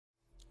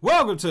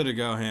Welcome to the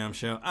Go Ham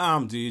Show.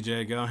 I'm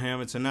DJ Go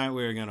Ham, and tonight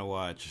we're gonna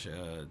watch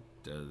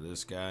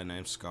this guy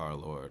named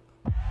SKANKLORD.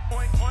 Oink,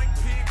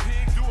 oink, pig,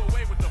 pig, do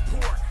away with the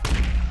pork.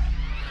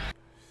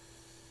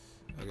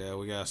 Okay,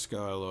 we got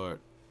SKANKLORD.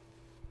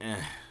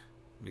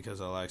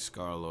 Because I like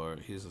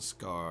SKANKLORD. He's a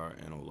Scar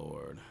and a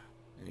Lord,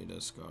 and he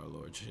does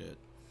SKANKLORD shit.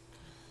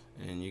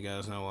 And you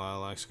guys know why I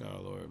like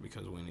SKANKLORD,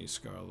 because we need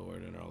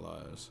SKANKLORD in our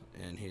lives.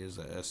 And he is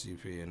a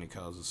SCP, and he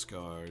causes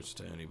scars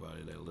to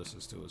anybody that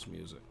listens to his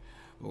music.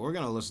 But we're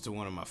going to listen to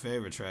one of my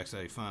favorite tracks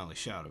that he finally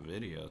shot a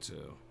video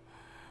to.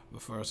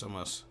 But first I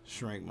must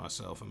shrink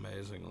myself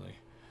amazingly.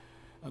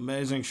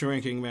 Amazing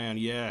shrinking man,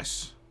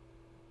 yes!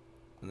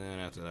 And then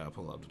after that I'll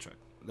pull up the track.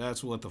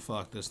 That's what the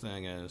fuck this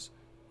thing is.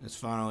 It's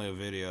finally a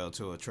video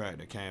to a track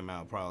that came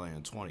out probably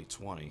in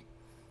 2020,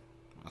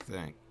 I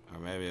think. Or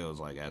maybe it was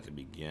like at the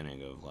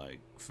beginning of like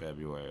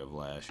February of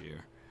last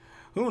year.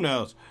 Who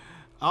knows?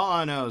 All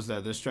I know is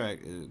that this track,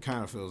 it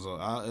kind of feels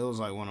like, it was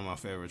like one of my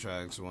favorite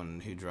tracks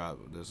when he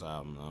dropped this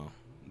album, though,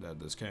 that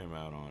this came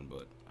out on.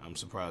 But I'm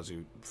surprised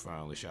he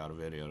finally shot a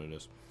video to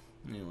this.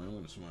 Anyway, I'm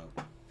gonna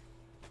smoke.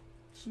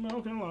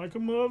 Smoking like a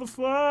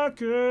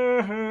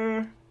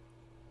motherfucker.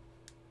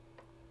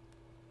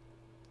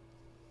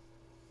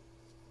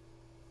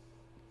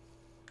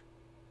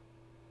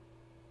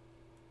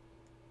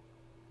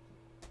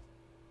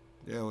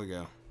 There we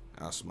go.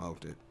 I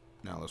smoked it.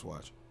 Now let's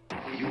watch.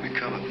 You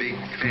become a big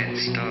fat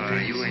star,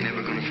 you ain't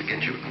ever gonna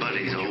forget your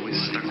buddies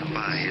always stuck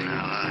by you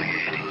now, are you?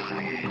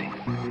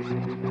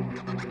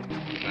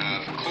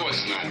 Of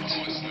course not.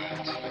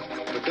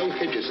 But don't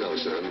kid yourself,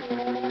 son.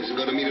 This is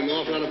gonna mean an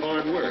awful lot of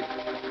hard work.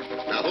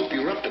 Now, I hope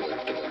you're up to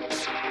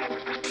it.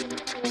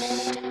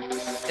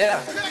 Yeah.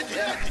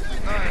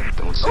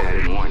 Don't say I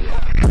didn't warn you.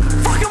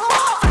 Fuck your mom!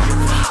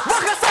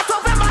 Rock a sauce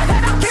up in my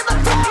head, I'll keep the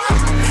door.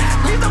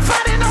 Leave the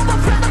fighting on the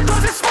planet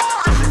cause it's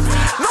war.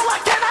 No, I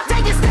cannot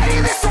take it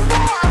steady, this a war.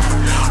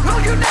 No,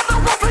 you never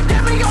will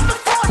forgive me on the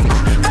force.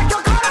 Make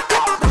your God a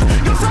door.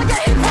 You say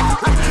you're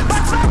involved.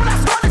 But try when I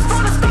start, it's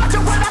for the start.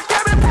 You when I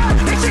carry power.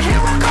 It's your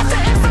hero, cause the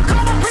instant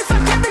karma. Please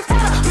forgive me for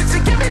the. Please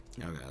forgive me.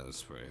 Okay,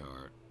 that's pretty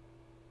hard.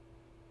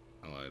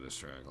 I like this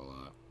track a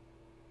lot.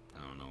 I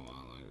don't know why I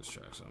like this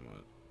track so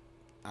much.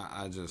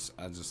 I just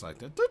like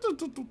that.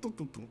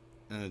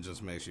 And it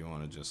just makes you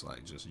want to just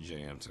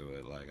jam to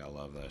it. Like, I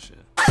love that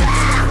shit. I've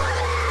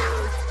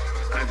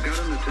got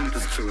an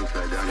attempted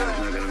suicide down here, he's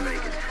not gonna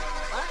make it.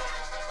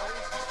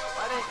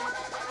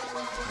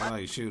 I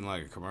like shooting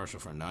like a commercial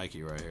for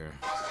Nike right here.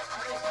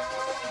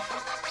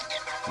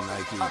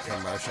 Nike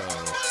commercial.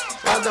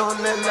 Why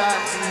don't they lie?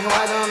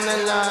 Why don't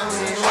they lie?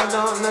 Why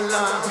don't they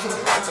lie?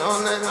 Why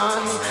don't they lie?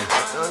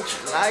 Why don't you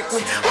like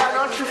me? Why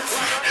don't you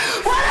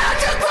put it?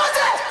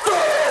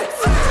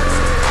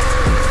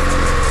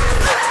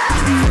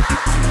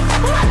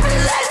 Let me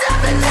lace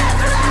up in that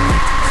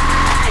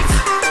place.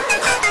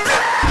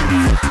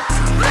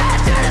 Back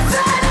to the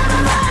side of my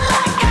mind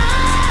like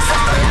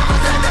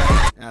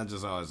I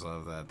just always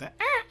love that.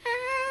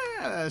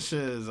 That shit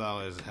is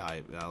always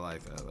hype. I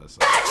like that. That's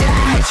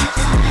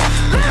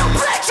little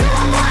bitch, you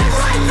are mine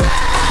right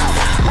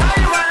now. Why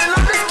you running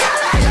up this guy?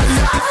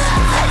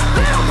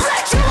 Little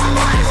bitch, you are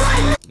mine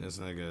right now. This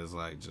nigga is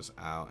like just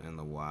out in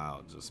the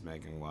wild, just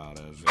making wild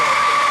ass videos.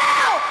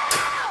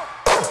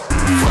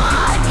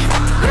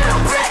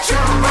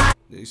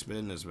 He's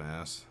spitting his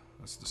mask.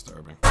 That's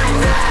disturbing.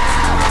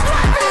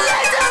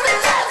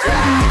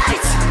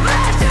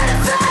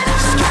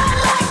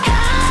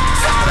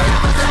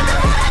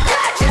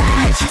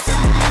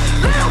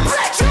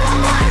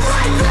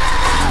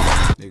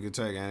 You could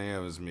take any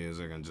of his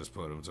music and just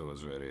put him to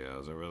his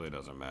videos. It really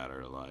doesn't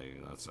matter.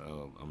 Like, that's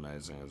how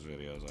amazing his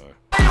videos are.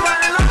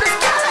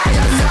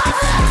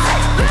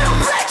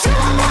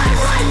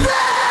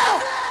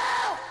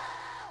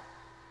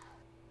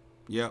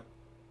 Yep.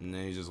 And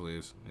then he just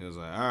leaves. He was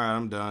like, alright,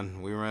 I'm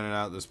done. We rented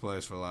out this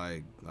place for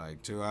like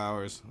 2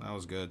 hours. That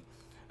was good.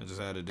 I just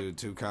had to do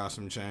 2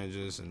 costume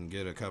changes and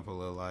get a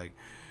couple of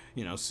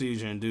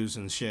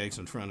seizure-inducing shakes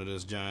in front of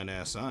this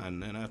giant-ass sign.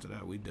 And then after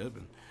that, we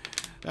dipping.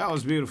 That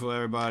was beautiful,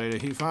 everybody.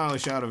 He finally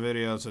shot a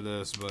video to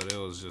this, but it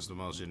was just the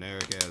most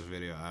generic-ass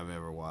video I've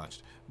ever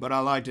watched. But I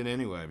liked it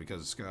anyway because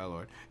it's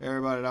SKANKLORD.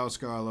 Everybody, that was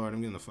SKANKLORD. I'm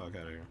getting the fuck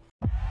out of here.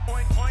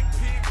 Oink, oink,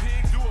 pig,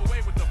 pig, do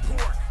away with the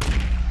pork.